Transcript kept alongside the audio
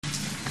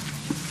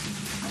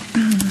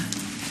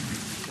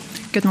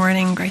Good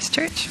morning, Grace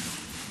Church.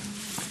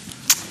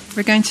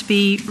 We're going to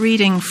be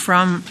reading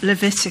from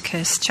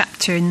Leviticus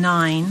chapter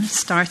 9,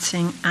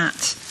 starting at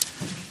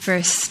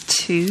verse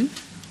 2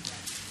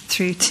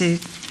 through to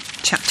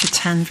chapter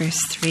 10,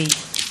 verse 3.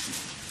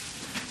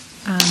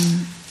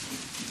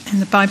 In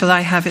the Bible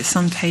I have, it's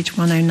on page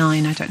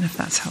 109. I don't know if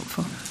that's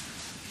helpful.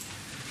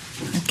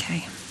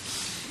 Okay.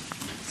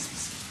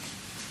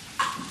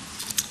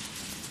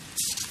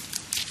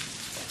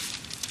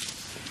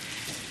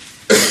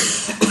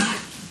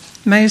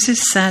 Moses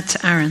said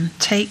to Aaron,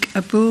 "Take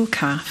a bull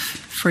calf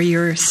for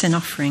your sin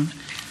offering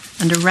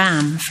and a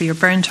ram for your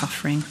burnt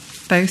offering,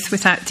 both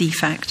without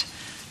defect,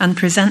 and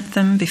present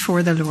them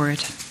before the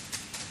Lord.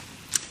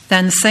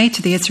 Then say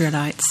to the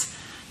Israelites,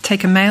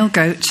 take a male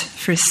goat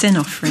for a sin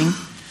offering,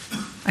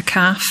 a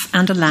calf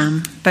and a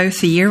lamb,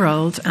 both a year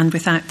old and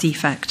without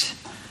defect,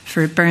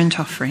 for a burnt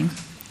offering,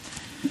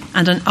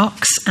 and an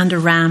ox and a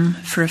ram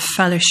for a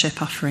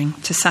fellowship offering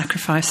to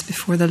sacrifice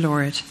before the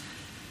Lord,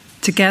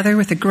 together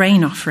with a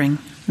grain offering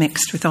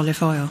mixed with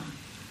olive oil.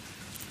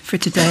 For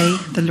today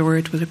the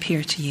Lord will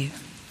appear to you."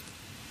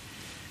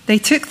 They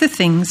took the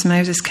things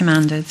Moses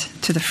commanded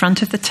to the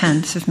front of the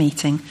tent of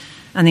meeting,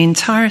 and the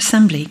entire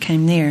assembly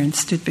came near and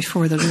stood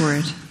before the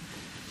Lord.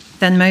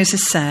 Then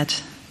Moses said,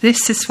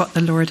 "This is what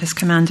the Lord has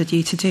commanded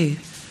you to do,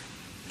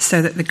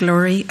 so that the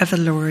glory of the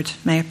Lord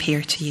may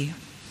appear to you."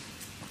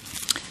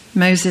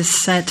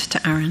 Moses said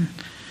to Aaron,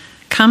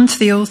 "Come to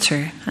the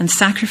altar and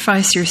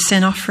sacrifice your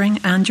sin offering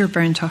and your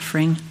burnt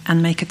offering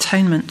and make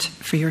atonement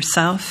for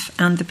yourself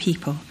and the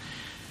people.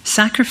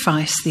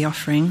 Sacrifice the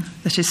offering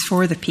that is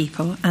for the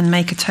people and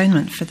make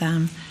atonement for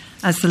them,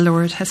 as the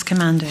Lord has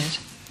commanded."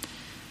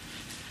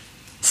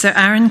 So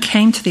Aaron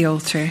came to the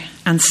altar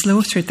and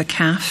slaughtered the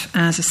calf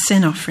as a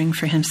sin offering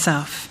for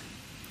himself.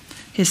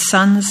 His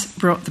sons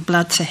brought the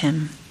blood to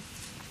him,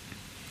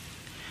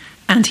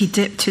 and he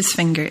dipped his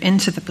finger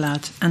into the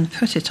blood and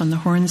put it on the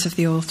horns of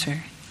the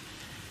altar.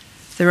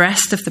 The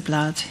rest of the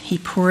blood he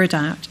poured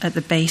out at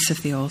the base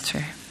of the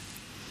altar.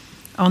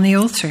 On the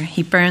altar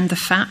he burned the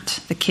fat,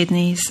 the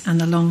kidneys, and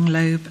the long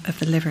lobe of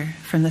the liver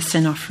from the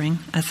sin offering,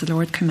 as the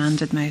Lord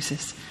commanded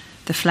Moses.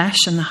 The flesh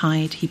and the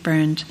hide he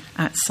burned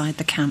outside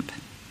the camp.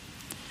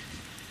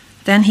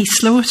 Then he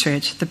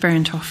slaughtered the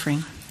burnt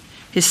offering.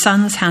 His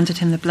sons handed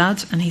him the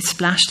blood, and he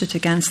splashed it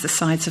against the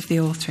sides of the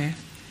altar.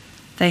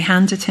 They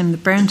handed him the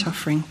burnt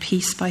offering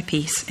piece by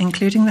piece,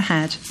 including the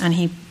head, and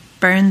he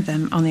burned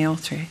them on the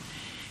altar.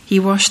 He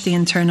washed the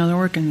internal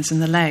organs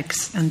and the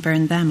legs and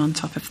burned them on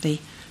top of the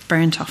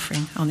burnt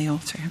offering on the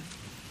altar.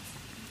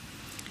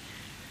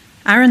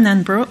 Aaron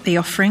then brought the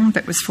offering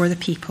that was for the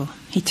people.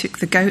 He took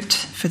the goat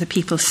for the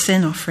people's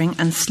sin offering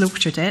and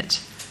slaughtered it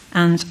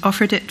and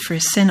offered it for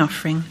a sin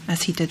offering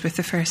as he did with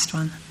the first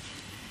one.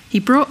 He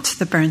brought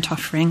the burnt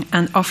offering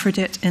and offered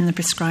it in the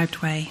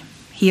prescribed way.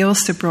 He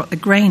also brought the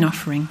grain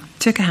offering,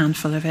 took a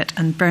handful of it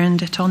and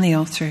burned it on the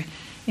altar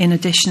in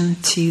addition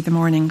to the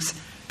morning's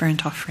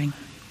burnt offering.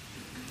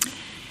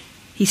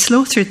 He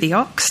slaughtered the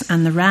ox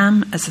and the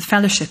ram as a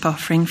fellowship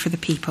offering for the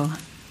people.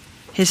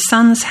 His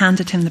sons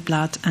handed him the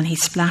blood, and he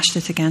splashed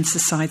it against the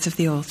sides of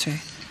the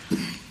altar.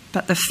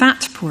 But the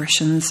fat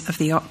portions of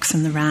the ox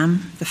and the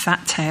ram, the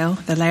fat tail,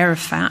 the layer of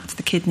fat,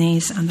 the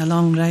kidneys, and the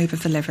long lobe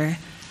of the liver,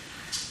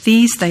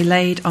 these they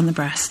laid on the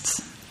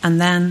breasts,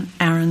 and then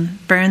Aaron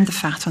burned the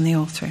fat on the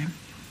altar.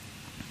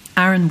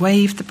 Aaron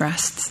waved the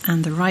breasts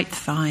and the right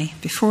thigh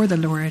before the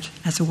Lord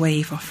as a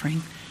wave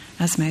offering,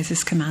 as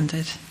Moses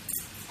commanded.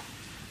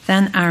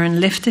 Then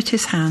Aaron lifted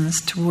his hands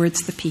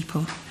towards the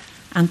people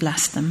and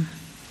blessed them.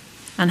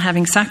 And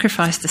having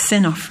sacrificed the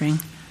sin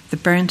offering, the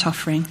burnt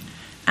offering,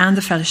 and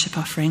the fellowship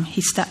offering,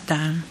 he stepped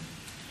down.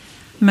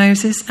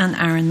 Moses and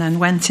Aaron then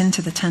went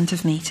into the tent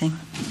of meeting.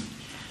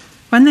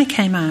 When they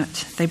came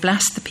out, they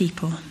blessed the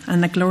people,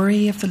 and the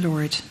glory of the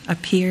Lord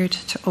appeared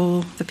to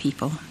all the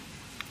people.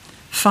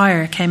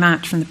 Fire came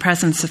out from the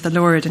presence of the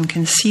Lord and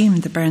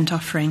consumed the burnt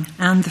offering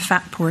and the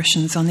fat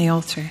portions on the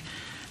altar.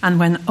 And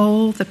when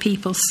all the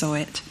people saw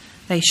it,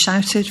 they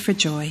shouted for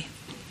joy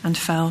and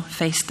fell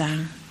face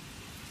down.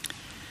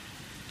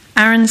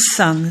 Aaron's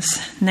sons,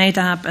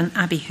 Nadab and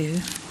Abihu,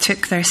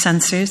 took their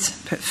censers,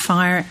 put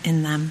fire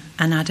in them,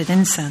 and added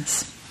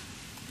incense.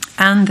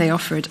 And they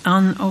offered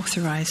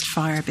unauthorized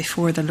fire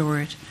before the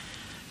Lord,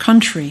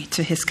 contrary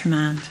to his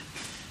command.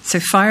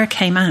 So fire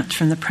came out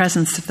from the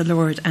presence of the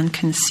Lord and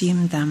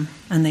consumed them,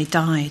 and they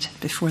died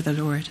before the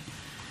Lord.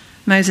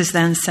 Moses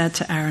then said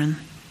to Aaron,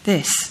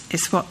 "This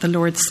is what the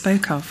Lord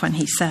spoke of when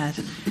he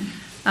said,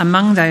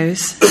 'Among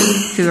those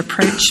who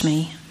approach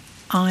me,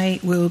 I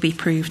will be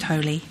proved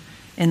holy.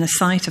 In the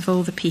sight of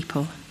all the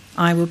people,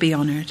 I will be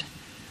honored.'"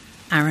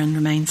 Aaron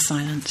remained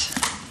silent.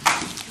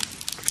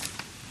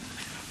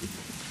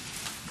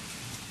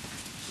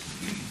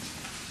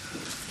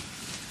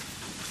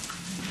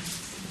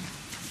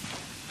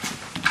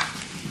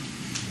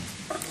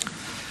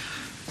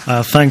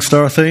 Thanks,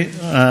 Dorothy.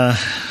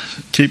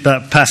 keep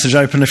that passage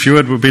open if you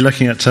would. We'll be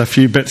looking at a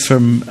few bits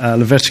from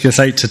Leviticus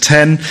 8 to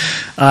 10.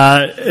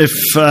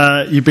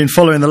 If you've been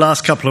following the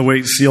last couple of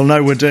weeks, you'll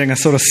know we're doing a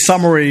sort of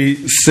summary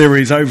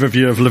series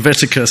overview of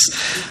Leviticus.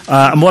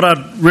 And what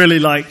I'd really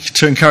like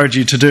to encourage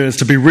you to do is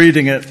to be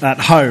reading it at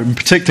home,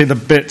 particularly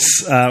the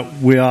bits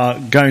we are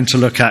going to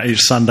look at each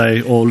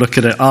Sunday or look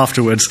at it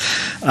afterwards.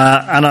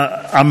 And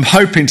I'm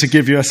hoping to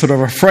give you a sort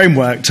of a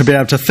framework to be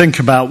able to think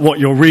about what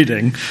you're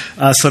reading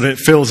so that it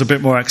feels a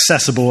bit more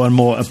accessible and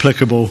more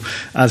applicable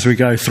as we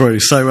go through.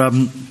 So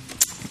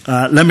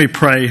let me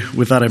pray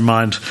with that in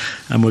mind,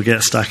 and we'll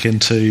get stuck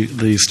into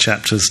these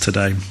chapters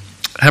today.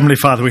 Heavenly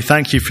Father, we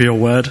thank you for your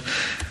word.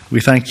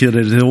 We thank you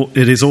that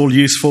it is all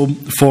useful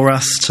for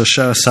us to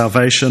show us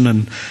salvation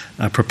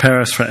and prepare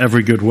us for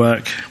every good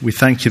work. We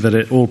thank you that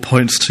it all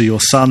points to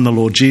your Son, the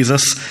Lord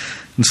Jesus.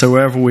 And so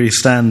wherever we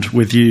stand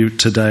with you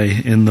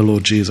today in the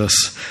Lord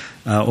Jesus,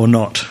 or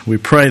not, we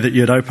pray that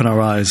you'd open our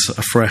eyes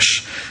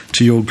afresh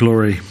to your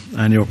glory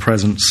and your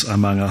presence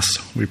among us.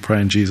 We pray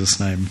in Jesus'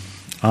 name.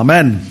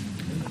 Amen.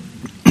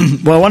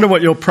 Well, I wonder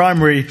what your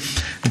primary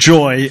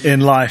joy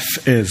in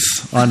life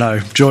is. I know,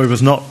 joy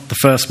was not the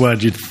first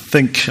word you'd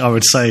think I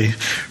would say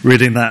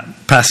reading that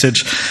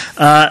passage.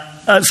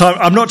 So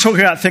I'm not talking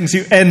about things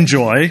you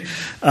enjoy,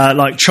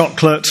 like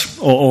chocolate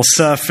or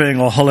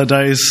surfing or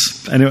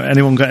holidays.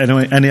 Anyone got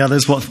any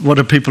others? What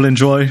do people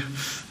enjoy?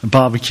 A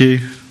barbecue?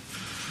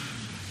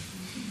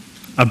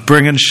 A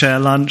bring and share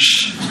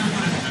lunch?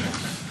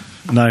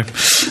 No.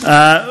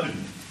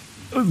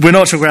 We're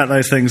not talking about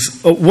those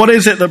things. What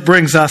is it that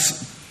brings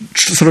us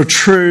sort of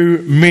true,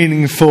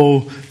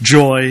 meaningful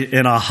joy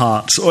in our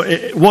hearts? Or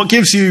what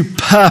gives you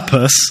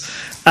purpose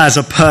as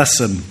a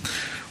person?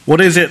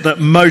 What is it that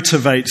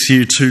motivates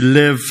you to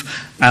live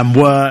and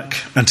work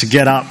and to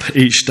get up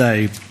each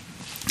day?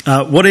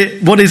 What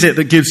is it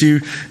that gives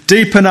you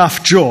deep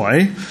enough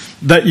joy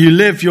that you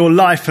live your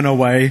life in a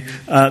way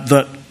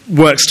that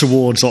works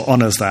towards or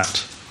honours that?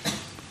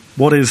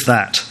 What is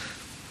that?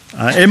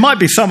 It might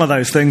be some of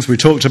those things we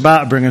talked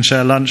about, a bring and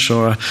share lunch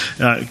or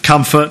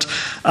comfort.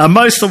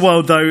 Most of the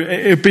world, though,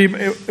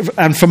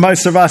 and for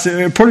most of us,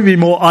 it would probably be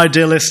more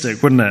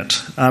idealistic, wouldn't it?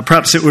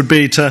 Perhaps it would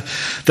be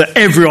that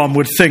everyone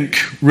would think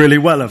really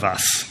well of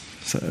us.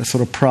 So,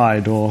 sort of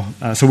pride,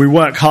 so we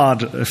work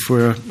hard if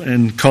we're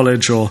in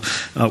college or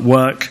at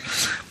work.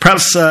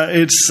 Perhaps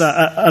it's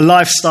a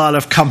lifestyle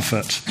of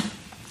comfort.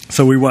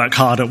 So we work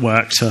hard at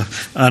work to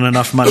earn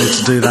enough money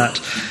to do that.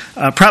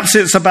 Perhaps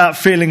it's about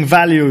feeling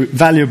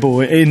valuable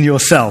in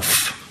yourself.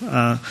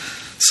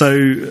 So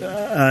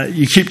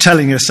you keep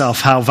telling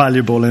yourself how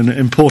valuable and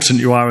important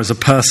you are as a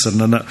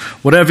person, and that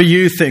whatever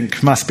you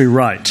think must be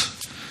right,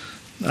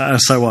 and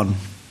so on.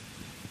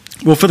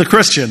 Well, for the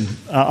Christian,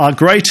 our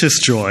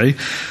greatest joy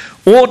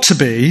ought to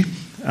be,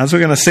 as we're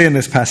going to see in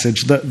this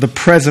passage, the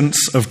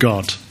presence of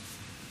God.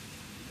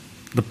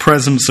 The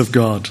presence of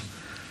God.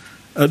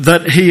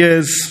 That he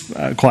is,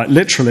 quite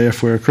literally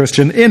if we're a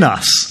Christian, in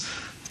us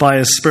by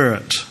his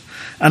Spirit.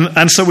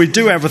 And so we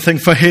do everything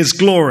for his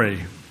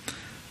glory.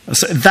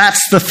 So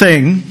that's the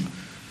thing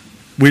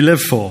we live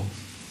for.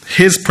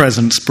 His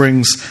presence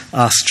brings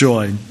us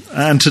joy.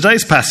 And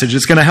today's passage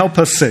is going to help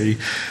us see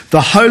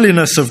the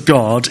holiness of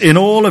God in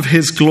all of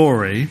his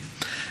glory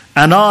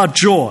and our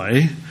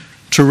joy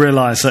to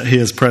realise that he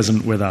is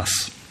present with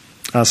us.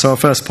 So our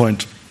first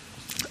point,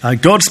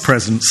 God's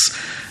presence,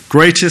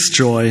 greatest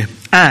joy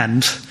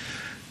and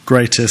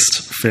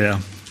greatest fear.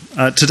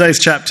 Today's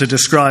chapter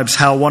describes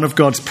how one of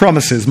God's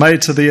promises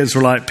made to the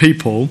Israelite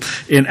people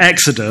in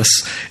Exodus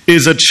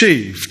is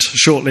achieved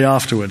shortly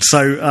afterwards.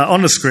 So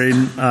on the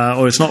screen,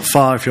 or it's not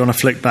far if you want to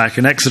flick back,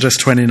 in Exodus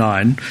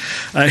 29,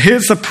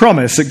 here's the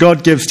promise that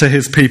God gives to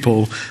his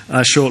people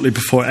shortly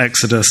before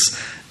Exodus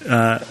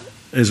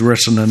is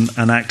written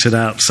and acted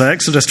out. So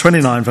Exodus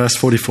 29 verse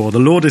 44, the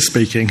Lord is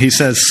speaking. He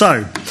says,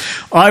 "So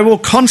I will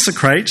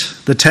consecrate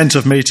the tent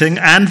of meeting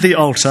and the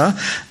altar,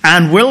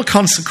 and will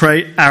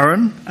consecrate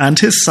Aaron and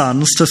his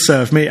sons to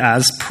serve me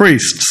as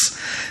priests.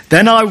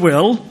 Then I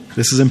will,"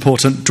 this is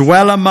important,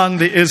 "dwell among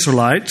the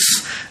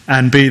Israelites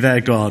and be their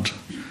God.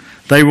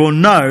 They will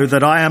know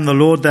that I am the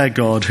Lord their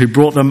God, who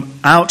brought them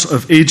out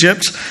of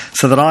Egypt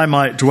so that I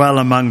might dwell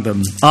among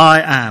them.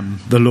 I am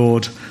the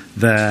Lord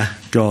their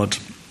God."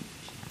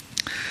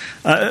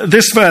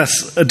 This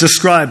verse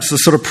describes the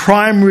sort of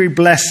primary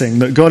blessing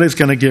that God is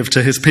going to give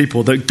to his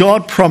people, that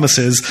God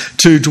promises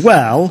to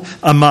dwell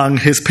among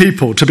his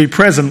people, to be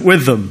present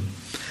with them.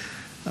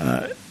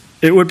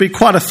 It would be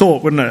quite a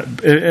thought, wouldn't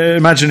it?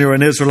 Imagine you're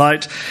an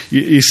Israelite,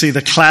 you see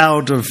the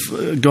cloud of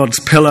God's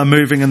pillar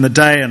moving in the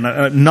day, and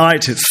at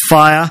night it's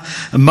fire,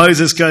 and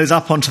Moses goes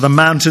up onto the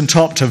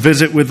mountaintop to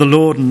visit with the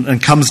Lord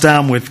and comes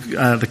down with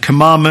the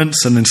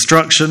commandments and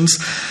instructions.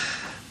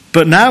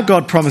 But now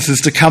God promises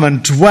to come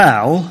and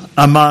dwell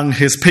among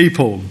his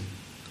people.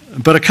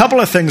 But a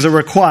couple of things are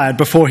required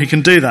before he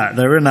can do that.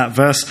 They're in that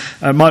verse.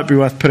 It might be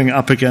worth putting it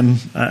up again,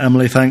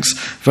 Emily, thanks.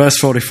 Verse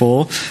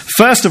 44.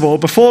 First of all,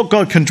 before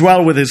God can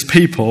dwell with his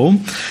people,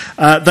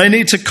 they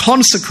need to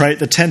consecrate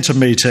the tent of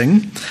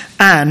meeting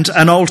and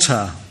an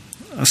altar.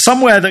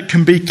 somewhere that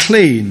can be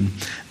clean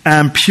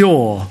and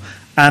pure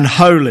and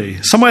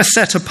holy, somewhere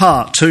set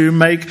apart to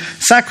make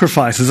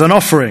sacrifices and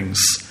offerings,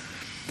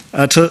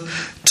 to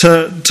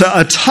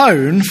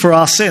atone for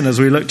our sin, as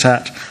we looked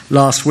at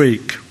last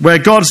week, where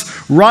God's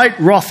right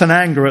wrath and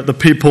anger at the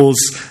people's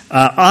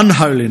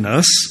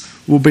unholiness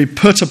will be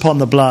put upon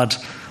the blood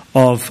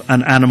of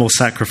an animal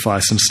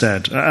sacrifice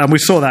instead. And we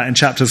saw that in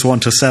chapters 1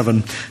 to 7.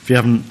 If you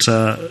haven't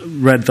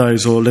read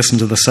those or listened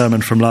to the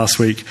sermon from last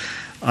week,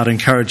 I'd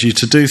encourage you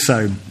to do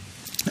so.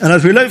 And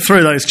as we look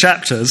through those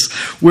chapters,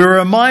 we're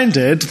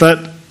reminded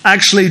that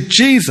actually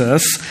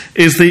Jesus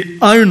is the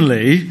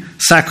only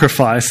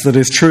sacrifice that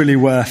is truly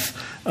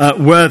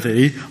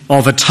worthy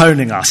of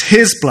atoning us.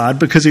 His blood,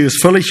 because he was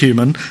fully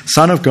human,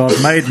 Son of God,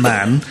 made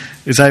man,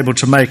 is able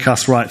to make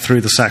us right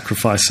through the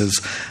sacrifices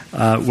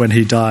when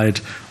he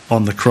died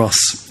on the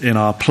cross in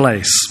our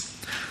place.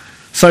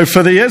 So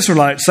for the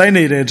Israelites, they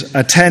needed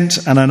a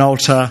tent and an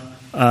altar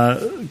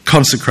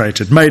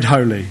consecrated, made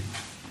holy,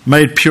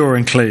 made pure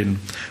and clean.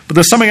 But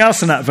there's something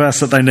else in that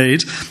verse that they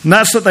need, and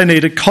that's that they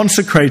need a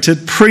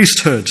consecrated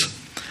priesthood.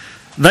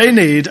 They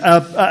need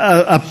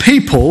a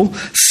people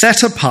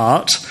set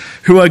apart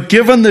who are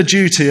given the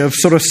duty of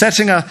sort of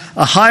setting a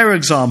higher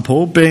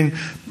example, being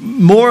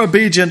more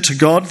obedient to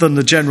God than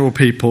the general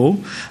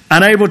people,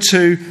 and able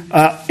to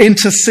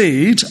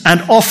intercede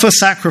and offer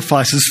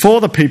sacrifices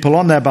for the people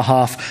on their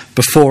behalf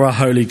before a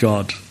holy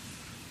God.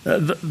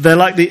 They're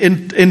like the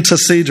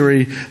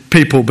intercedary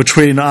people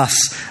between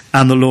us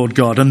and the Lord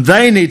God, and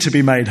they need to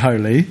be made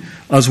holy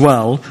as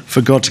well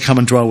for God to come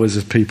and dwell with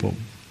his people.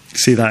 You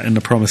see that in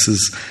the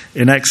promises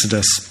in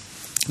Exodus.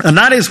 And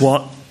that is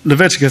what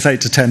Leviticus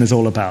 8 to 10 is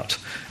all about.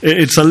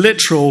 It's a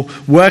literal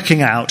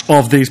working out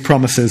of these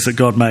promises that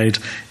God made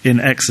in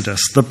Exodus.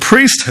 The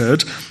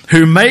priesthood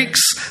who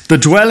makes the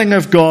dwelling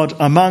of God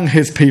among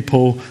his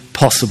people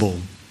possible.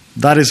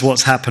 That is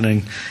what's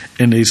happening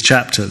in these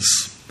chapters.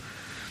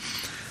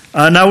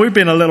 Now, we've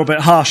been a little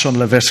bit harsh on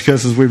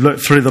Leviticus as we've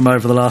looked through them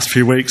over the last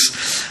few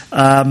weeks.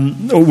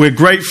 We're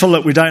grateful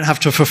that we don't have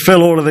to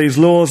fulfill all of these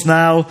laws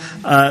now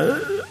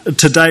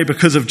today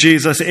because of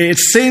Jesus. It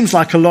seems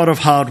like a lot of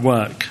hard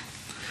work.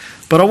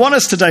 But I want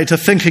us today to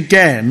think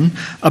again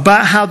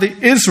about how the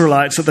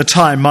Israelites at the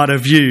time might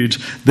have viewed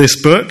this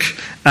book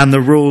and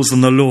the rules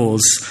and the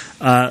laws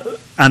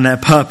and their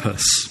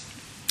purpose.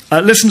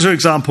 Listen, for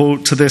example,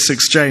 to this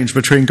exchange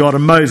between God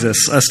and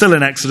Moses. Still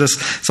in Exodus,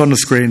 it's on the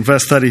screen,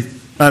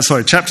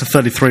 chapter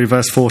 33,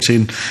 verse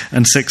 14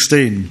 and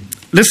 16.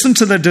 Listen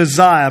to the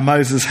desire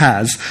Moses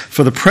has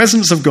for the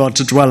presence of God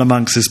to dwell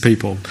amongst his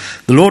people.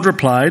 The Lord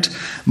replied,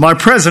 "My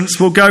presence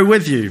will go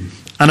with you,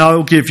 and I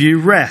will give you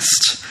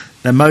rest."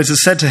 Then Moses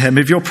said to him,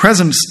 "If your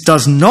presence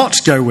does not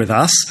go with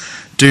us,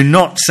 do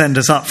not send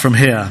us up from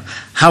here.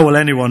 How will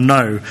anyone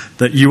know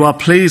that you are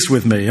pleased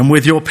with me and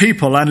with your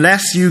people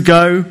unless you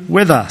go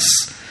with us?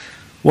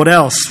 What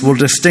else will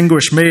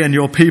distinguish me and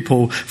your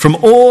people from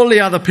all the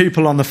other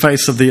people on the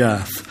face of the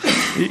earth?"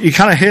 You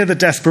kind of hear the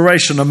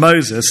desperation of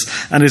Moses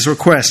and his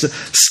request,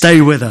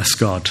 stay with us,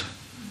 God.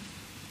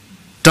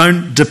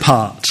 Don't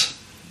depart.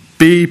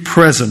 Be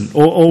present,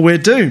 or we're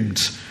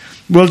doomed.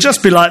 We'll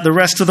just be like the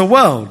rest of the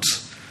world.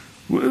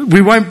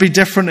 We won't be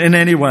different in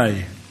any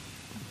way.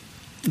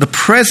 The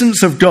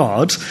presence of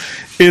God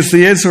is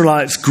the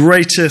Israelites'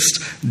 greatest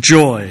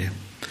joy,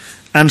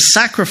 and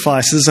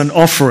sacrifices and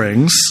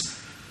offerings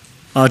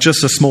are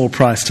just a small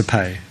price to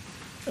pay.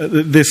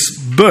 This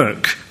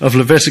book of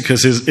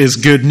Leviticus is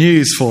good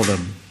news for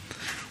them.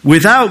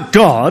 Without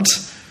God,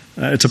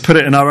 to put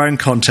it in our own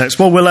context,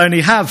 well, we'll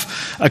only have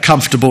a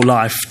comfortable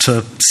life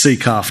to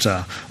seek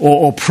after,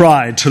 or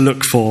pride to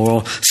look for,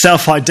 or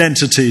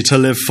self-identity to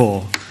live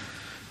for.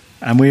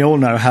 And we all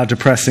know how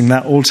depressing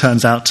that all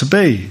turns out to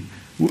be.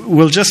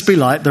 We'll just be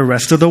like the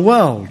rest of the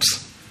world.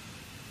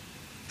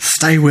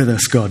 Stay with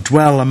us, God.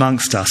 Dwell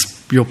amongst us.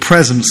 Your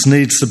presence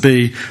needs to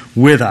be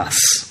with us.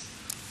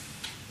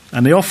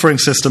 And the offering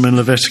system in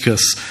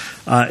Leviticus,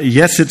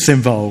 yes, it's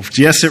involved.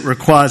 Yes, it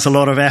requires a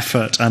lot of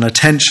effort and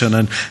attention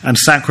and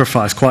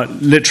sacrifice,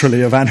 quite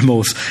literally, of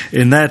animals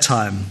in their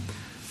time.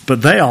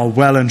 But they are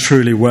well and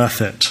truly worth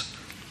it.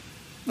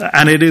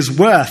 And it is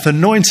worth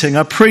anointing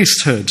a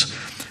priesthood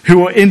who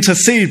will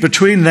intercede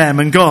between them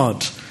and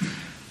God,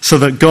 so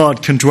that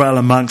God can dwell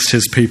amongst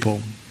his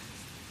people.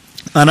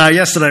 And now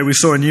yesterday we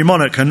saw a new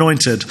monarch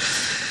anointed.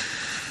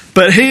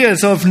 But he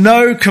is of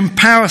no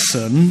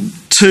comparison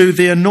to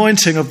the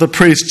anointing of the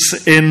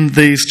priests in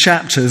these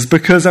chapters,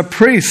 because a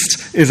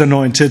priest is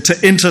anointed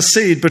to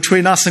intercede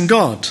between us and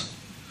God,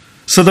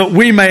 so that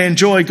we may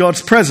enjoy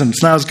God's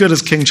presence. Now, as good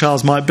as King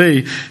Charles might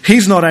be,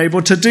 he's not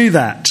able to do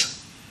that.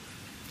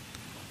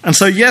 And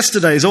so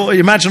yesterday's,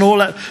 imagine all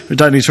that, we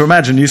don't need to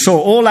imagine, you saw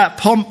all that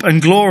pomp and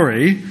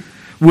glory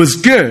was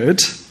good,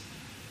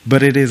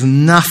 but it is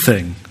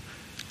nothing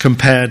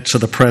compared to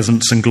the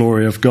presence and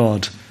glory of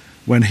God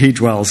when he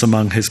dwells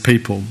among his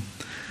people.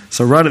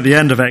 So right at the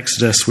end of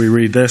Exodus we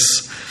read this.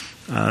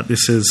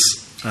 This is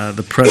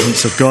the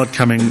presence of God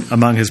coming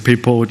among his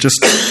people. Just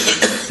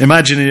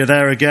Imagine you're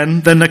there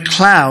again. Then the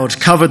cloud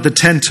covered the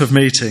tent of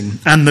meeting,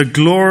 and the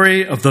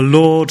glory of the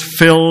Lord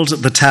filled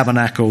the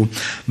tabernacle.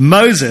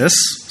 Moses,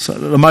 so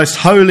the most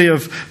holy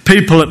of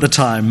people at the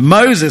time,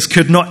 Moses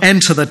could not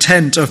enter the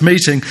tent of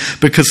meeting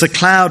because the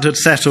cloud had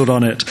settled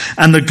on it,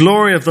 and the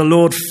glory of the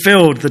Lord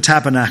filled the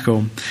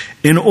tabernacle.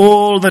 In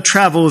all the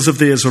travels of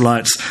the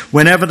Israelites,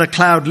 whenever the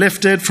cloud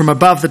lifted from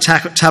above the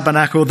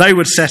tabernacle, they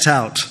would set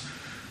out.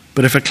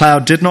 But if a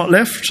cloud did not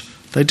lift,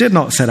 they did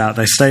not set out.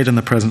 They stayed in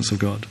the presence of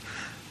God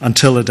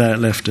until the day it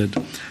lifted.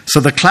 So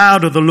the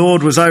cloud of the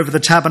Lord was over the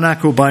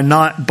tabernacle by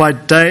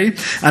day,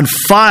 and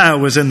fire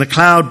was in the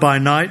cloud by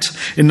night,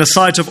 in the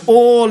sight of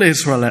all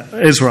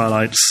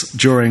Israelites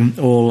during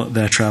all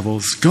their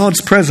travels.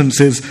 God's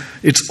presence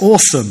it's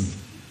awesome.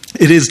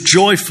 It is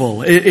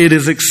joyful. It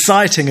is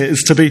exciting. It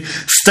is to be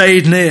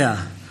stayed near.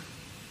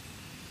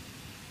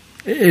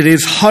 It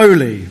is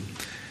holy.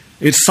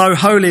 It's so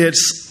holy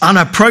it's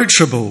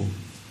unapproachable.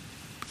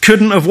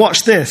 Couldn't have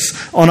watched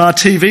this on our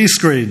TV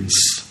screens.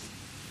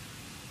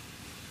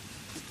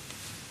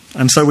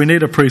 And so we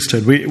need a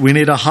priesthood. We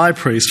need a high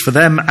priest. For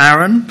them,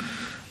 Aaron,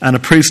 and a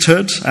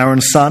priesthood,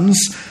 Aaron's sons,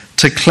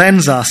 to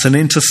cleanse us and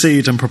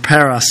intercede and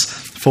prepare us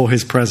for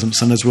his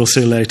presence. And as we'll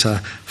see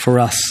later, for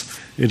us,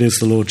 it is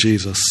the Lord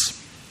Jesus.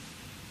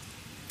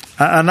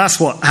 And that's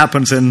what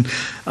happens in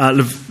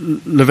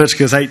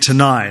Leviticus 8 to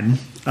 9.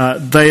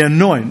 They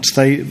anoint,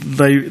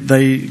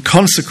 they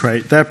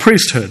consecrate their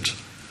priesthood.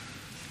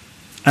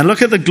 And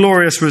look at the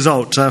glorious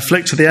result.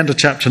 Flick to the end of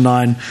chapter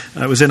 9.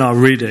 It was in our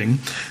reading.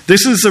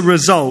 This is the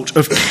result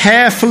of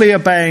carefully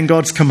obeying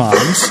God's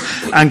commands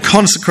and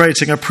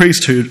consecrating a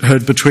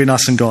priesthood between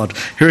us and God.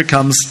 Here it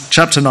comes,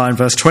 chapter 9,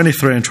 verse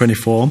 23 and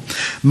 24.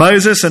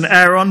 Moses and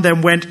Aaron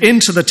then went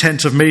into the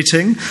tent of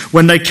meeting.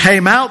 When they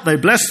came out, they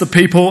blessed the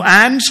people,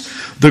 and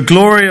the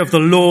glory of the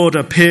Lord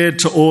appeared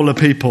to all the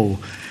people.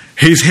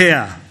 He's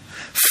here.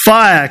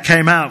 Fire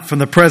came out from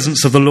the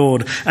presence of the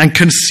Lord and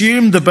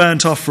consumed the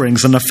burnt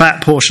offerings and the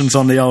fat portions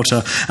on the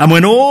altar. And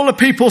when all the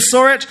people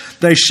saw it,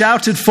 they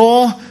shouted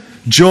for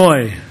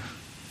joy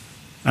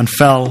and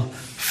fell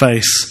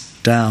face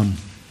down.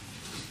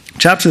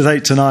 Chapters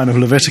 8 to 9 of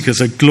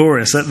Leviticus are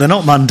glorious. They're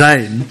not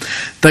mundane.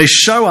 They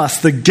show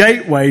us the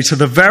gateway to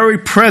the very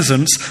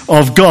presence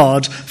of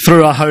God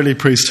through our holy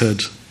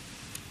priesthood.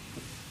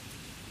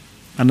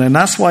 And then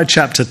that's why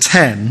chapter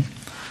 10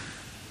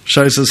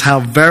 shows us how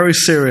very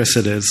serious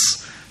it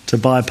is to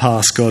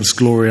bypass God's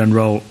glory and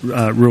rule.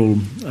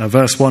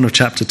 Verse 1 of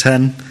chapter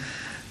 10,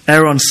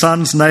 Aaron's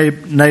sons,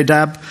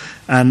 Nadab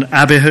and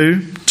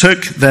Abihu,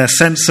 took their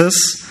censers,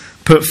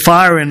 put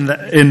fire in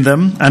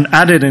them, and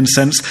added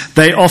incense.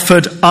 They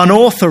offered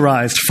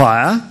unauthorized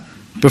fire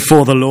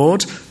before the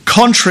Lord,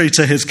 contrary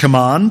to his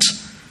command.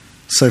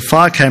 So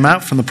fire came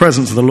out from the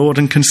presence of the Lord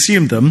and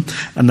consumed them,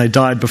 and they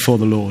died before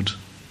the Lord.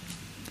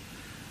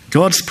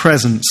 God's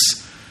presence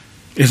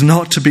is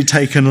not to be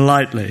taken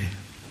lightly.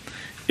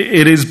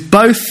 It is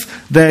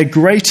both their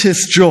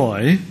greatest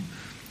joy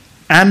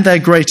and their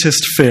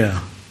greatest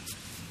fear.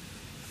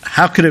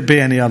 How could it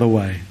be any other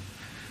way?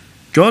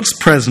 God's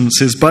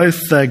presence is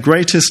both their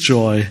greatest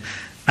joy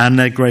and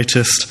their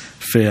greatest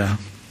fear.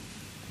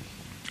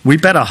 We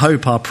better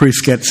hope our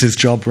priest gets his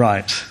job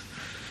right,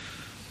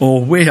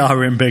 or we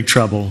are in big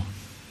trouble.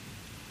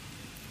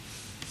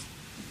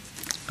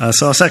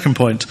 So our second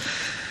point,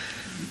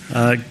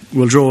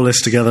 we'll draw all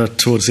this together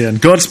towards the end.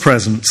 God's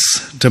presence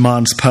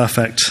demands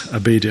perfect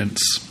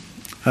obedience.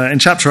 In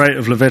chapter 8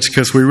 of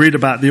Leviticus, we read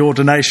about the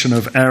ordination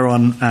of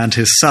Aaron and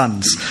his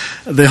sons.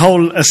 The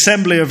whole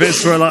assembly of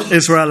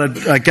Israel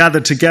had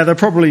gathered together,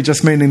 probably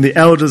just meaning the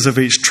elders of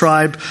each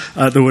tribe.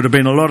 There would have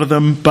been a lot of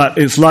them, but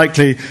it's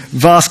likely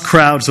vast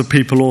crowds of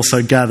people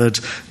also gathered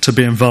to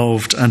be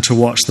involved and to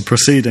watch the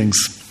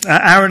proceedings.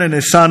 Aaron and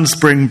his sons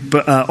bring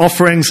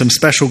offerings and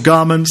special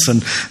garments,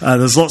 and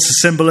there's lots of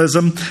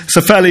symbolism. It's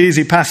a fairly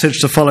easy passage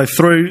to follow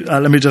through.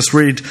 Let me just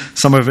read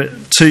some of it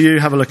to you.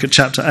 Have a look at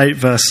chapter 8,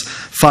 verse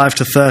 5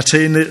 to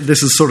 13.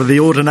 This is sort of the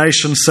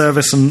ordination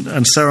service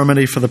and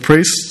ceremony for the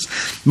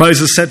priests.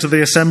 Moses said to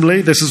the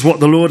assembly, "This is what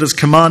the Lord has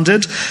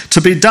commanded to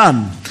be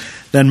done."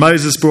 Then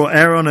Moses brought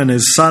Aaron and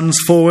his sons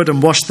forward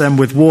and washed them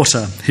with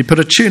water. He put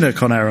a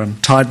tunic on Aaron,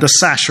 tied the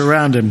sash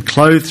around him,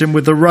 clothed him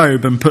with the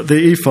robe, and put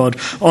the ephod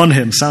on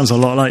him. Sounds a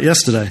lot like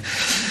yesterday.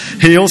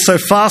 He also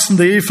fastened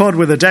the ephod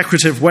with a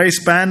decorative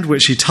waistband,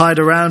 which he tied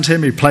around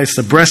him. He placed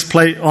the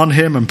breastplate on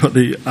him and put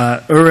the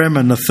Urim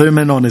and the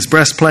Thummim on his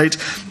breastplate.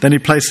 Then he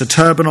placed the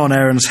turban on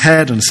Aaron's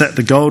head and set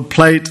the gold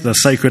plate, the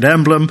sacred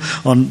emblem,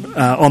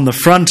 on the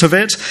front of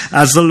it,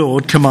 as the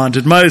Lord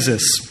commanded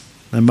Moses.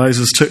 Then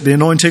Moses took the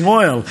anointing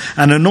oil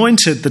and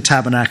anointed the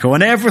tabernacle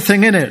and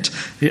everything in it,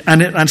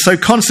 and so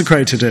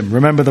consecrated him.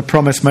 Remember the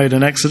promise made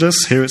in Exodus?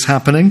 Here it's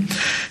happening.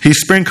 He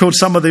sprinkled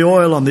some of the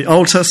oil on the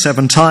altar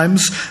 7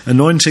 times,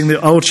 anointing the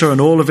altar and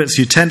all of its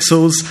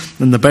utensils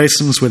and the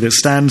basins with its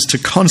stands to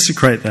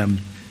consecrate them.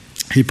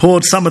 He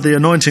poured some of the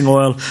anointing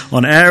oil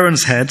on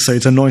Aaron's head, so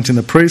he's anointing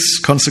the priests,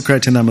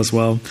 consecrating them as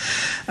well,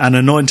 and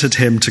anointed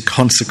him to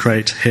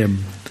consecrate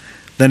him.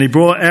 Then he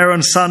brought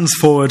Aaron's sons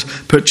forward,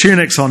 put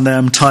tunics on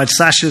them, tied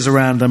sashes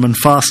around them, and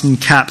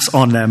fastened caps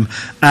on them,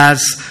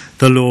 as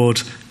the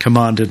Lord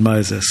commanded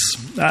Moses.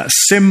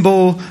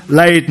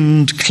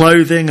 Symbol-laden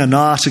clothing, an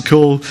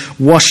article,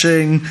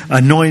 washing,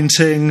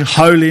 anointing,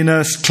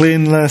 holiness,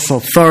 cleanliness,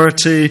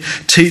 authority,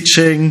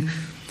 teaching.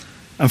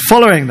 And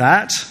following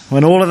that,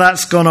 when all of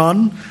that's gone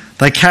on,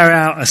 they carry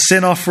out a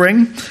sin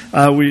offering.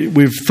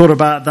 We've thought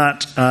about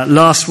that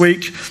last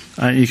week.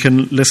 You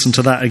can listen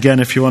to that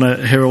again if you want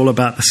to hear all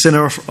about the sin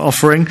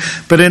offering.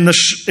 But in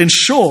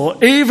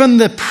short, even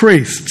the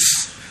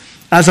priests,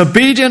 as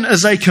obedient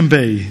as they can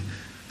be,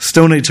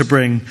 still need to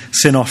bring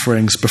sin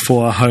offerings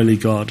before a holy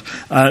God.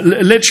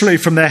 Literally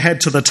from their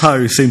head to the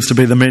toe seems to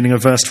be the meaning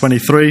of verse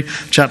 23,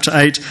 chapter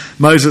 8.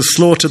 Moses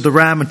slaughtered the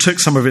ram and took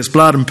some of its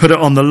blood and put it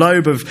on the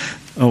lobe of,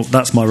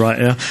 that's my right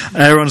ear,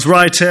 Aaron's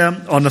right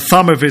ear, on the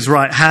thumb of his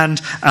right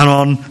hand, and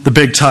on the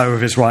big toe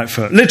of his right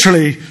foot.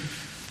 Literally,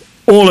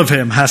 all of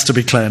him has to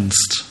be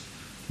cleansed.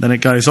 Then it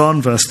goes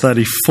on, verse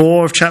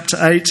 34 of chapter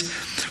 8.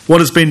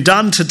 What has been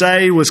done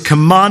today was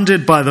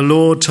commanded by the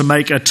Lord to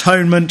make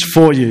atonement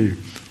for you.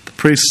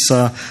 Priests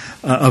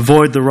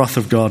avoid the wrath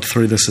of God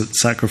through this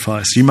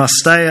sacrifice. You must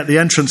stay at the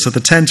entrance of the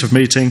tent of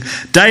meeting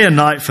day and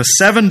night for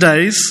 7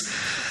 days,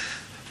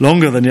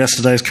 longer than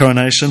yesterday's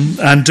coronation,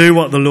 and do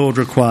what the Lord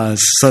requires,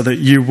 so that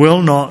you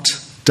will not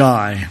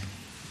die.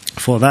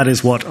 For that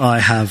is what I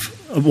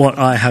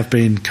have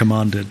been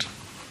commanded.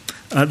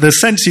 The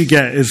sense you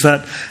get is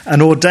that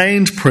an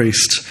ordained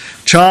priest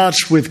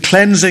charged with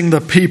cleansing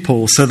the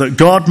people so that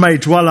God may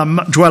dwell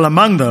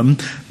among them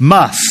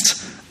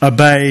must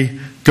obey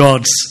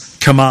God's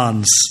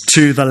commands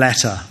to the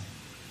letter.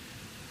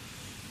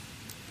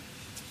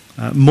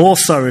 More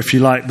so, if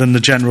you like, than the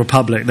general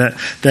public.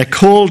 They're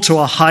called to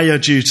a higher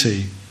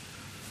duty.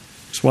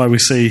 That's why we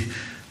see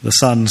the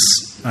sons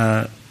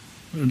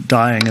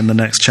dying in the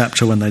next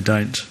chapter when they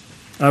don't.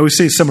 We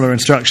see similar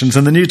instructions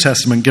in the New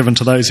Testament given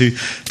to those who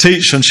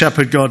teach and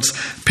shepherd God's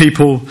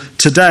people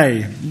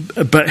today.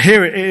 But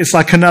here it's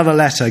like another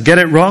letter. Get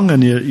it wrong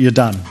and you're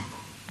done.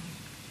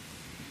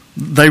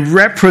 They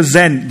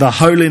represent the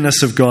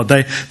holiness of God.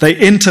 They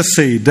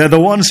intercede. They're the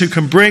ones who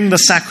can bring the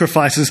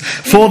sacrifices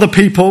for the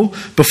people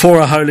before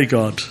a holy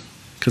God,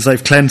 because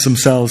they've cleansed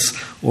themselves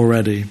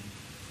already.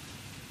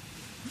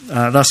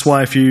 That's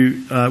why if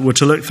you were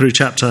to look through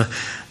chapter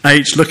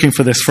 8, looking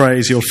for this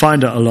phrase, you'll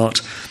find it a lot.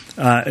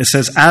 It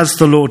says, as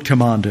the Lord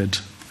commanded,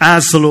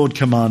 as the Lord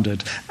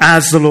commanded,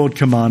 as the Lord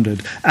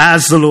commanded,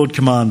 as the Lord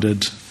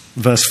commanded.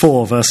 Verse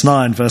 4, verse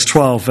 9, verse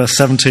 12, verse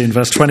 17,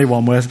 verse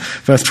 21,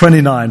 verse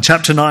 29,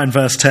 chapter 9,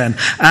 verse 10.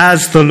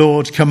 As the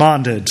Lord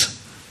commanded.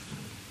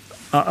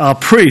 Our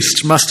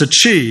priest must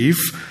achieve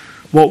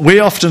what we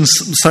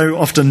so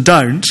often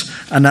don't,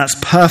 and that's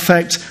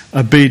perfect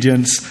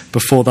obedience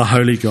before the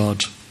holy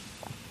God.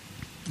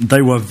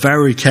 They were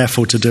very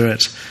careful to do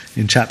it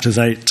in chapters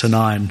 8 to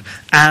 9,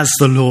 as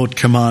the Lord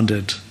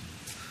commanded.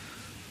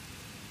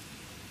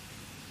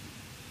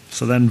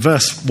 So then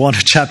verse 1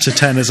 of chapter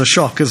 10 is a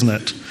shock, isn't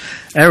it?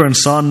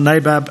 Aaron's son,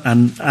 Nadab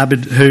and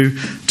Abihu,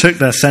 took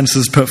their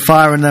censers, put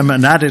fire in them,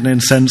 and added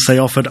incense. They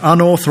offered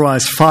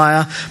unauthorized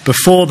fire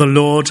before the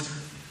Lord,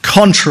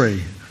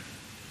 contrary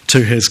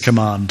to his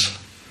command.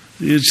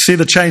 You see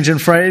the change in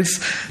phrase?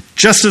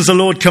 Just as the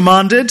Lord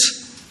commanded,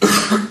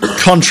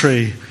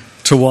 contrary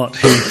to what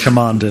he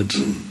commanded.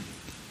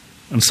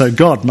 And so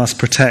God must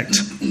protect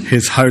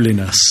his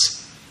holiness.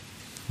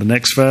 The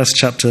next verse,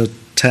 chapter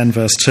 10,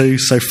 verse 2.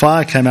 So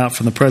fire came out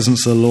from the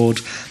presence of the Lord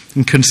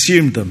and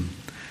consumed them,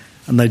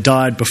 and they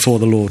died before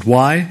the Lord.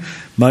 Why?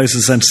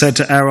 Moses then said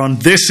to Aaron,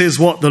 this is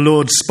what the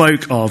Lord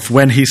spoke of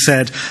when he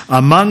said,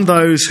 among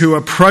those who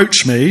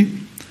approach me,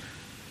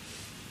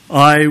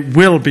 I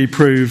will be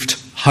proved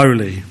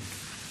holy.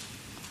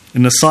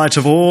 In the sight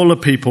of all the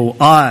people,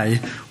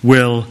 I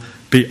will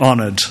be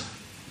honoured.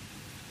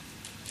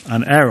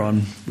 And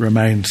Aaron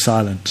remained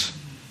silent.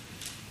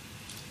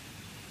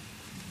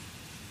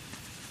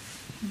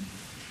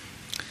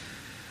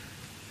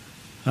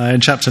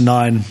 In chapter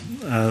 9,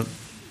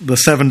 the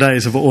 7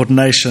 days of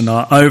ordination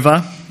are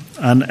over,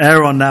 and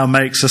Aaron now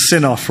makes a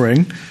sin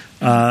offering.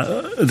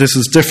 This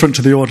is different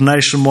to the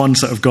ordination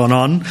ones that have gone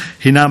on.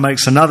 He now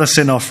makes another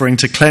sin offering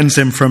to cleanse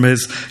him from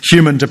his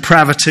human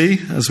depravity,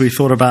 as we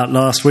thought about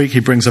last week.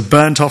 He brings a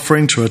burnt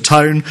offering to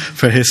atone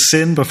for his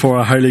sin before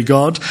a holy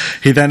God.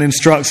 He then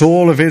instructs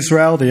all of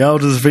Israel, the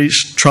elders of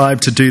each tribe,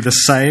 to do the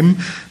same.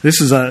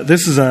 This is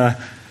a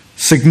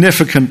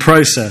significant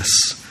process.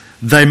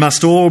 They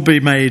must all be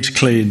made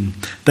clean.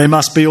 They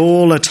must be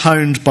all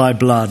atoned by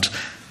blood.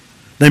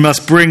 They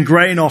must bring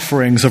grain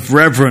offerings of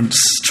reverence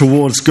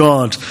towards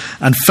God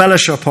and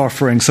fellowship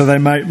offerings so they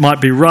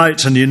might be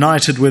right and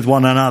united with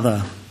one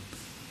another.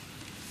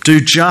 Do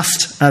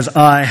just as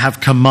I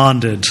have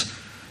commanded,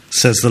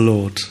 says the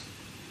Lord.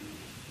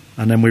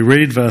 And then we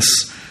read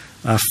verse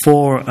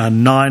 4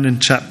 and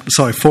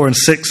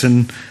 6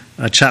 in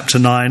chapter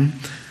 9.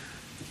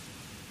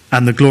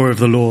 And the glory of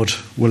the Lord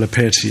will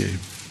appear to you.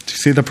 Do you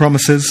see the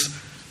promises?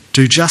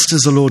 Do just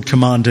as the Lord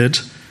commanded,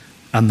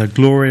 and the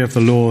glory of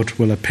the Lord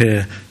will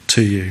appear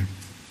to you.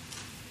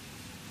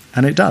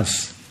 And it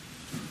does.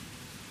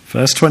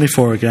 Verse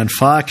 24 again,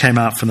 fire came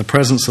out from the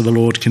presence of the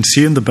Lord,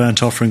 consumed the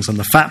burnt offerings and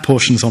the fat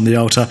portions on the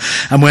altar.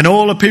 And when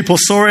all the people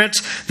saw it,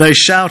 they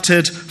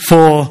shouted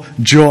for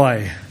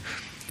joy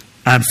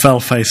and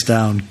fell face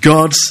down.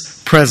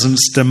 God's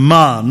presence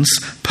demands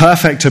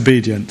perfect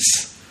obedience.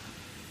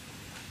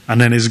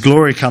 And then his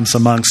glory comes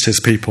amongst his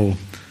people,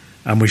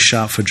 and we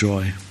shout for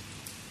joy.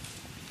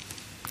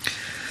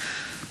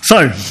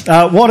 So,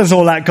 what has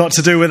all that got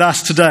to do with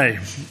us today?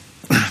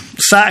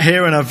 Sat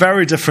here in a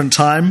very different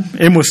time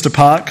in Worcester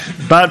Park,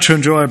 about to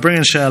enjoy a bring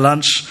and share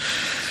lunch.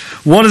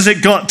 What has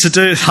it got to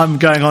do? I'm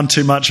going on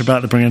too much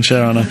about the bring and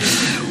share, aren't I?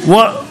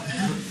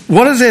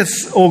 What has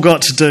this all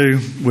got to do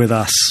with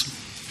us?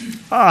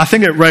 I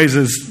think it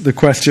raises the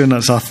question,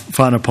 that's our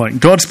final point.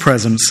 God's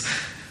presence,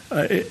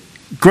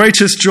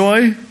 greatest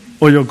joy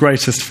or your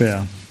greatest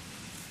fear?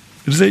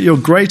 Is it your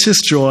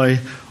greatest joy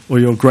or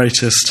your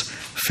greatest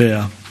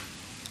fear?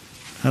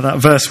 Now that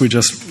verse we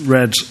just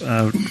read,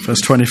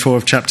 verse 24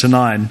 of chapter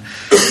 9,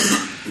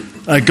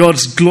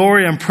 God's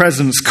glory and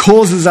presence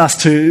causes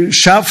us to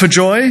shout for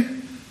joy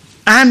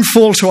and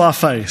fall to our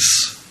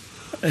face.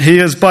 He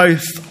is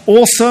both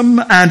awesome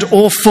and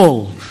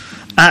awful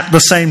at the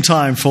same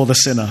time for the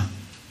sinner.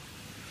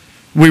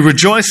 We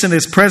rejoice in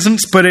his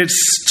presence, but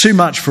it's too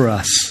much for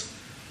us.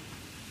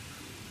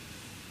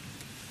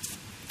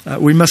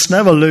 We must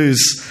never lose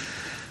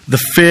the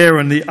fear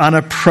and the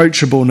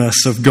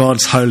unapproachableness of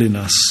God's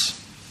holiness.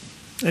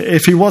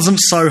 If he wasn't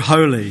so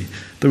holy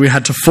that we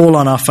had to fall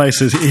on our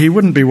faces, he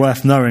wouldn't be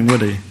worth knowing,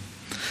 would he?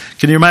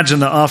 Can you imagine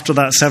that after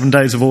that 7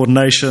 days of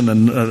ordination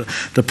and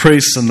the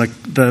priests and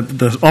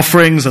the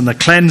offerings and the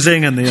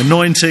cleansing and the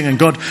anointing, and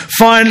God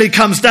finally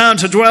comes down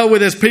to dwell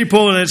with his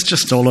people, and it's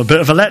just all a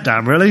bit of a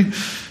letdown, really?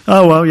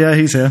 Oh, well, yeah,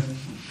 he's here.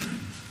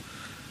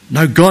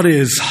 No, God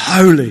is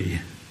holy.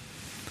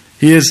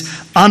 He is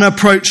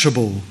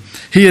unapproachable.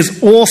 He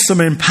is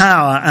awesome in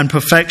power and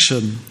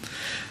perfection.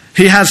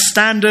 He has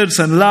standards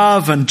and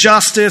love and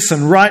justice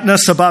and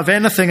rightness above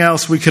anything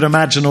else we could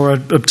imagine or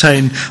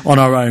obtain on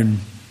our own.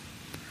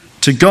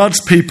 To God's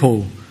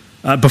people,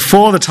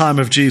 before the time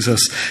of Jesus,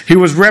 he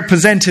was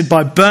represented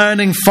by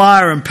burning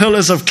fire and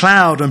pillars of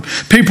cloud, and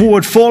people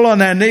would fall on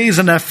their knees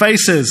and their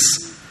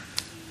faces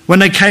when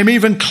they came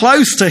even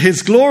close to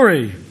his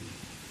glory.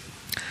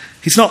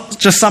 He's not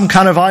just some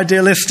kind of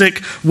idealistic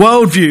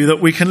worldview that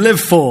we can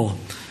live for.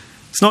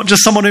 It's not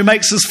just someone who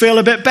makes us feel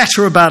a bit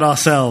better about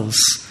ourselves.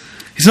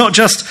 He's not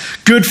just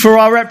good for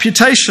our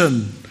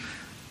reputation.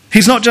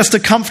 He's not just a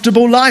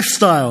comfortable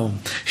lifestyle.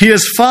 He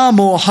is far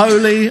more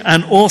holy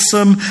and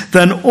awesome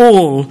than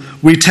all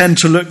we tend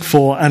to look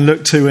for and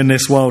look to in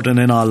this world and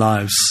in our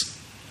lives.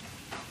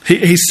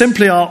 He's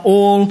simply our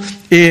all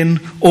in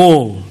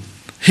all.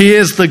 He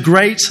is the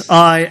great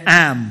I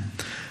am,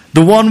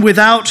 the one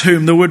without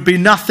whom there would be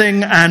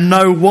nothing and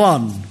no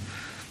one.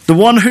 The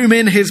one whom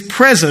in his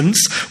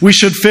presence we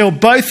should feel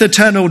both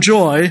eternal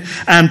joy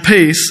and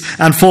peace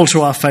and fall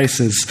to our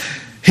faces.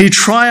 He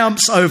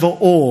triumphs over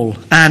all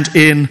and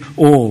in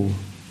all.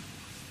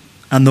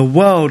 And the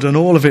world and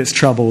all of its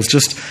troubles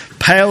just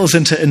pales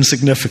into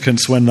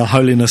insignificance when the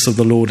holiness of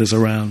the Lord is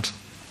around.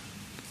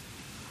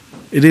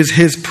 It is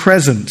his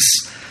presence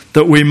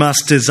that we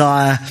must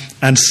desire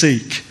and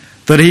seek,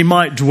 that he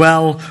might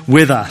dwell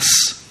with us.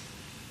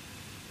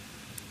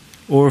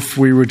 Or if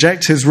we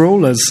reject his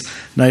rule, as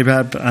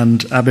Nadab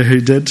and Abihu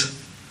did,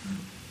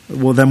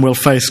 well, then we'll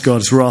face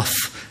God's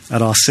wrath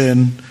at our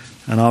sin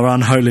and our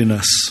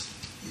unholiness.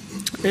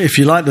 If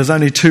you like, there's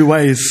only two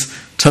ways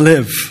to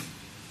live.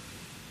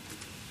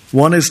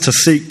 One is to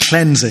seek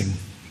cleansing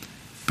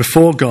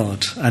before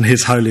God and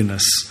his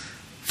holiness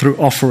through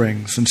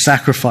offerings and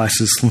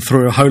sacrifices and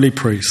through a holy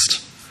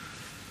priest.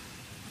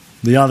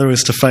 The other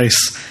is to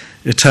face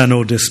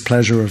eternal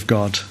displeasure of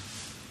God.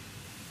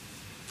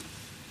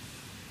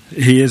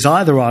 He is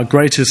either our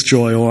greatest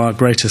joy or our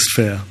greatest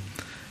fear.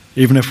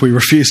 Even if we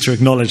refuse to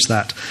acknowledge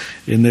that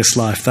in this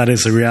life, that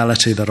is a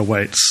reality that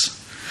awaits.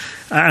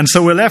 And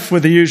so we're left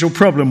with the usual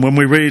problem when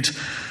we read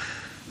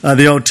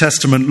the Old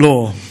Testament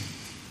law.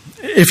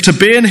 If to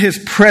be in his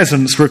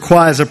presence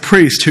requires a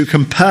priest who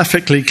can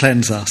perfectly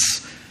cleanse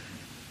us,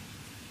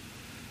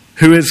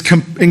 who is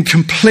in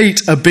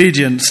complete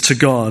obedience to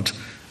God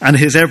and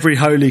his every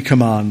holy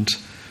command,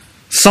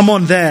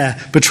 someone there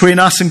between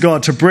us and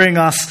God to bring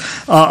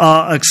us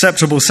our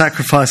acceptable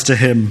sacrifice to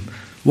him,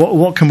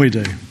 what can we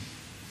do?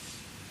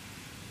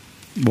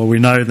 Well, we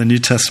know the New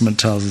Testament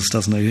tells us,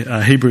 doesn't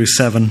it? Hebrews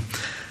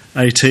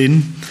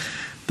 7:18.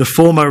 The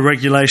former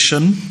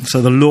regulation,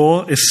 so the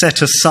law, is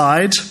set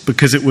aside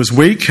because it was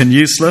weak and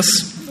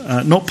useless,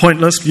 not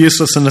pointless,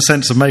 useless in the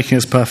sense of making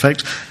us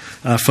perfect,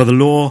 for the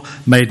law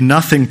made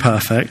nothing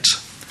perfect,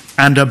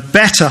 and a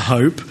better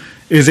hope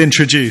is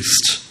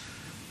introduced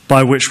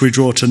by which we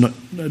draw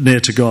near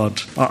to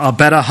God. Our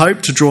better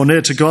hope to draw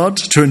near to God,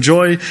 to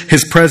enjoy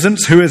his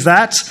presence. Who is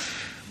that?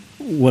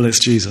 Well, it's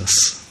Jesus.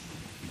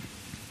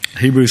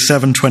 Hebrews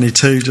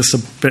 7:22, just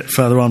a bit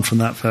further on from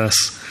that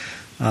verse.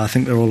 I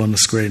think they're all on the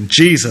screen.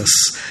 Jesus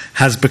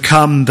has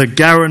become the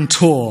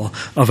guarantor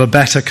of a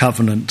better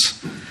covenant,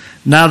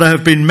 Now there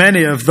have been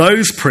many of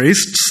those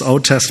priests,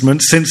 Old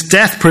Testament, since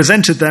death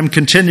presented them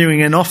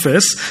continuing in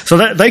office.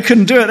 So they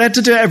couldn't do it. They had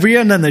to do it every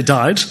year and then they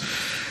died.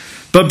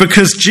 But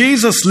because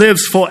Jesus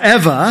lives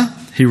forever,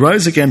 he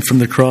rose again from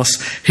the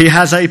cross, he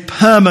has a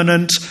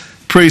permanent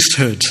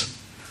priesthood.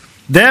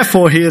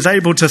 Therefore, he is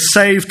able to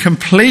save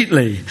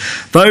completely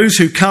those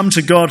who come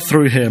to God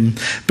through him,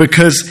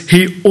 because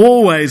he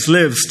always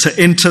lives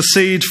to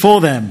intercede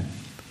for them.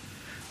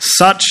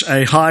 Such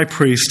a high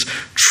priest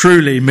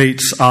truly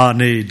meets our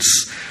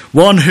needs.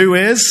 One who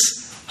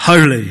is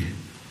holy,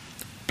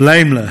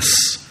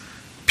 blameless,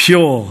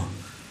 pure,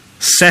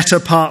 set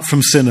apart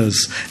from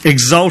sinners,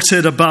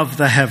 exalted above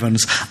the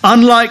heavens.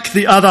 Unlike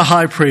the other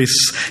high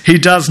priests, he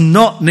does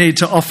not need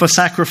to offer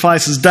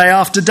sacrifices day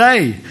after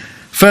day.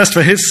 First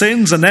for his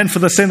sins and then for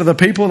the sin of the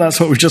people. That's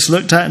what we just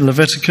looked at in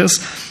Leviticus.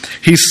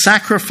 He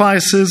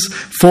sacrifices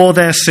for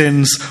their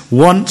sins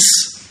once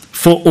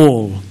for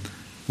all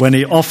when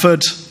he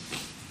offered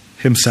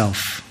himself.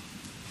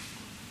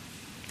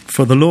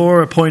 For the law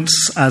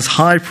appoints as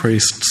high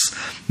priests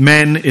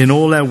men in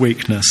all their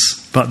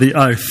weakness, but the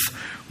oath,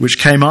 which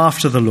came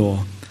after the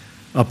law,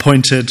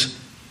 appointed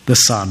the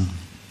Son,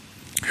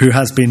 who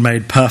has been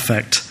made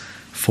perfect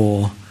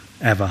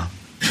forever.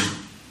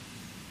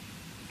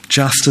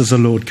 Just as the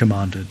Lord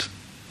commanded.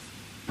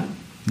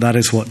 That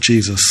is what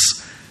Jesus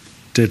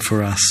did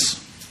for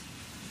us.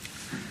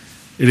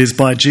 It is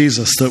by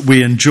Jesus that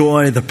we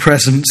enjoy the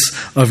presence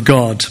of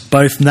God,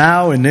 both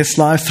now in this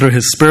life through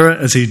his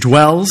Spirit as he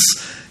dwells,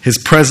 his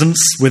presence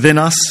within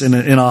us in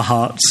our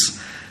hearts,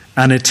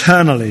 and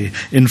eternally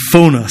in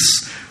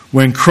fullness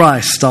when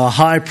Christ, our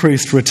high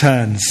priest,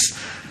 returns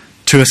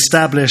to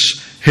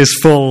establish his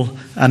full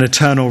and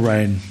eternal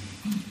reign.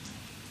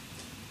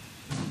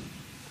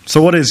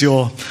 So what is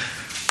your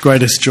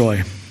greatest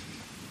joy?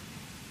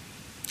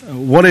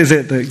 What is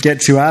it that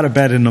gets you out of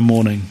bed in the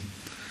morning?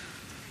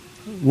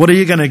 What are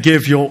you going to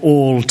give your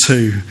all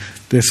to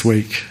this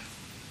week?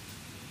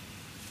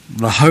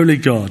 The holy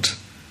God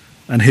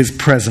and his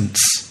presence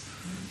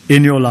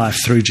in your life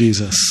through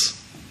Jesus.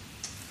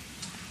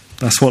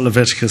 That's what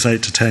Leviticus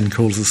 8-10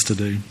 calls us to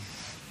do.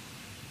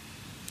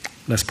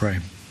 Let's pray.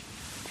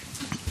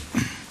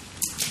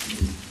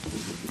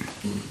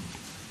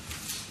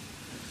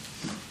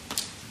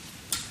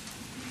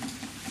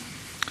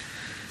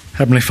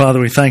 Heavenly Father,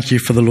 we thank you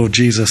for the Lord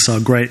Jesus, our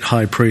great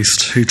high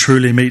priest, who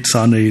truly meets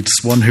our needs,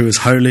 one who is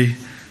holy,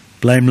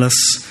 blameless,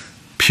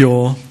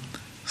 pure,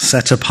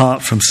 set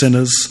apart from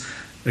sinners,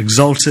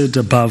 exalted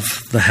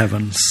above the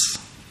heavens.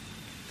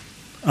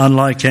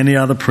 Unlike any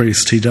other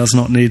priest, he does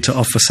not need to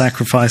offer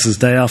sacrifices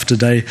day after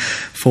day,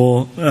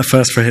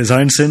 first for his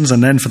own sins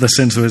and then for the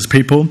sins of his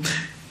people.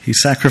 He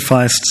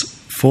sacrificed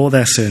for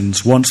their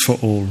sins once for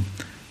all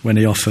when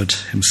he offered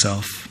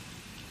himself.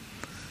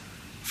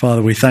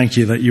 Father, we thank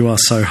you that you are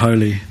so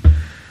holy,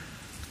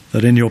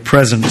 that in your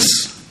presence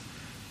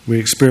we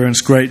experience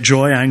great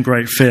joy and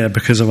great fear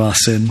because of our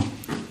sin.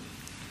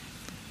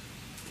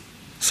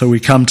 So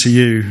we come to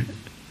you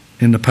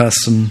in the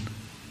person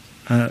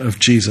of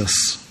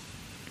Jesus,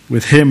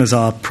 with him as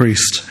our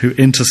priest who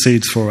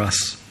intercedes for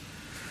us,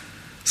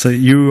 so that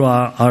you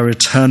are our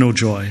eternal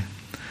joy,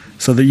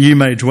 so that you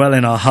may dwell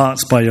in our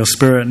hearts by your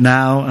Spirit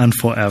now and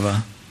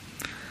forever,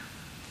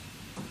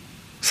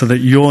 so that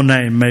your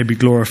name may be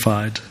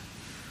glorified,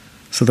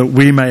 so that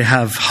we may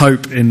have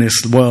hope in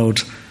this world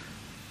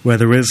where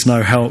there is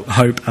no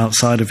hope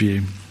outside of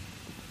you.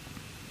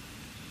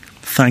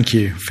 Thank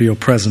you for your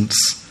presence.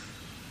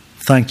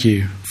 Thank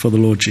you for the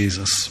Lord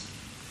Jesus.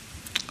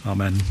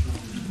 Amen.